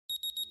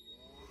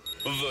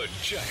The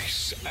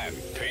Jace and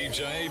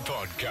PJ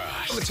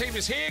Podcast. The team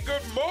is here.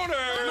 Good morning.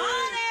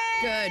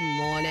 Good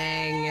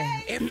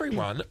morning.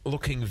 Everyone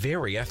looking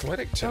very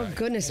athletic today. Oh,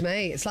 goodness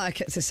me. It's like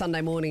it's a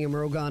Sunday morning and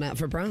we're all going out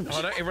for brunch.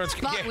 I know everyone's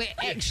But we're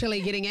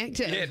actually getting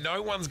active. Yeah,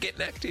 no one's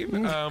getting active.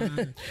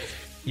 That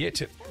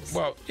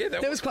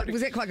Was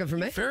that quite good for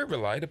me? very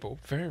relatable.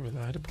 Very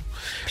relatable.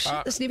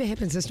 Shit, this never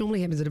happens. This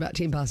normally happens at about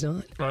 10 past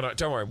 9. I know,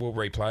 don't worry, we'll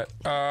replay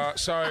it.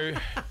 So,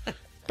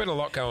 been a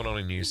lot going on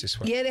in news this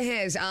week. Yeah, there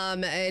has.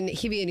 And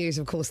heavier news,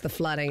 of course, the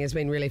flooding has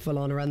been really full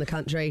on around the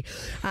country.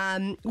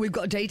 We've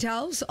got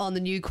details on the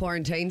new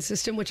quarantine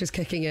system, which is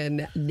kicking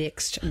in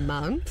next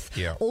month.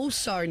 Yeah.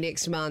 Also,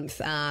 next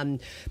month,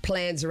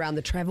 plans around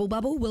the travel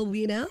bubble will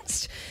be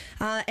announced.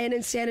 And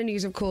in Santa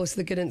news, of course,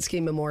 the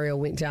Gudinski Memorial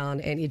went down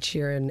and Ed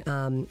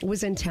Sheeran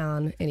was in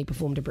town and he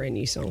performed a brand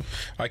new song.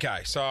 Okay,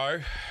 so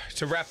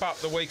to wrap up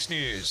the week's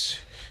news,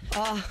 we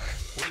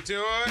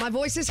do it My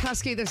voice is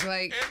husky this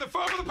week. in the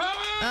form of the power.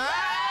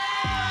 Ah!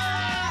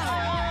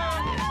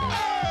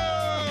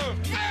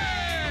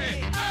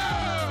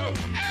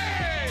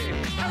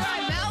 All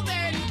right,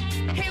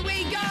 Melbourne, here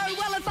we go.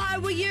 Well, if I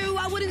were you,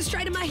 I wouldn't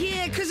straighten my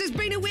hair because it's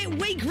been a wet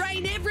week,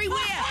 rain everywhere.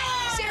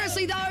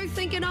 Seriously, though,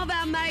 thinking of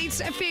our mates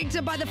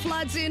affected by the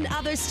floods in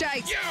other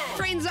states. Yeah.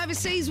 Friends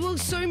overseas will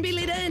soon be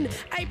let in.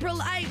 April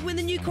 8 when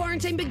the new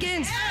quarantine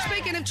begins.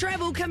 Speaking of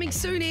travel, coming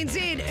soon,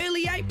 NZ.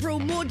 Early April,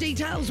 more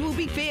details will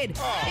be fed.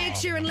 Ed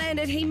Sheeran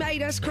landed, he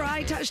made us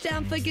cry.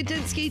 Touchdown for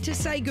Gudinski to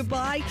say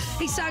goodbye.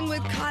 He sung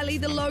with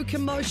Kylie, The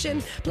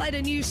Locomotion. Played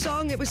a new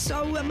song, it was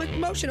so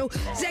emotional.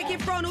 Zac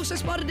Efron also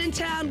spotted in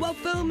town while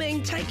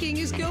filming, taking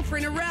his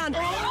girlfriend around.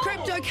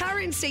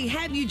 Cryptocurrency,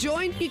 have you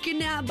joined? You can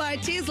now buy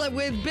Tesla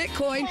with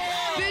Bitcoin.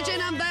 Virgin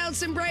unveiled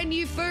some brand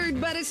new food,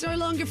 but it's no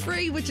longer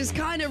free, which is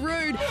kind of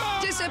rude.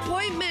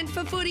 Disappointment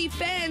for footy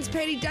fans.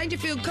 Paddy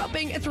Dangerfield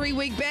copping a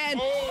 3-week ban.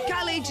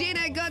 Kylie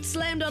Jenner got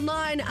slammed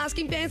online,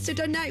 asking fans to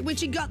donate when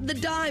she got the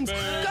dimes.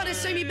 Gotta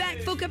sue me back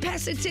full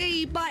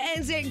capacity by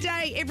Anzac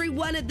Day.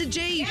 Everyone at the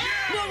G.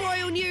 More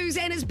royal news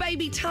and his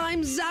baby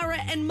time. Zara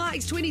and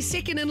Mike's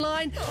 22nd in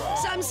line.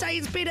 Some say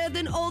it's better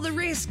than all the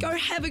rest. Go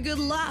have a good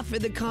laugh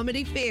at the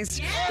Comedy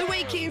Fest. The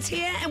weekend's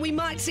here and we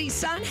might see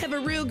Sun have a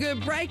real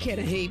good break and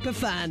a heap of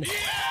fun.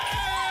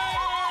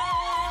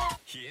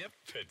 Yep,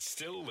 it's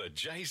still the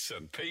Jace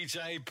and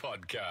PJ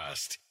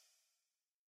Podcast.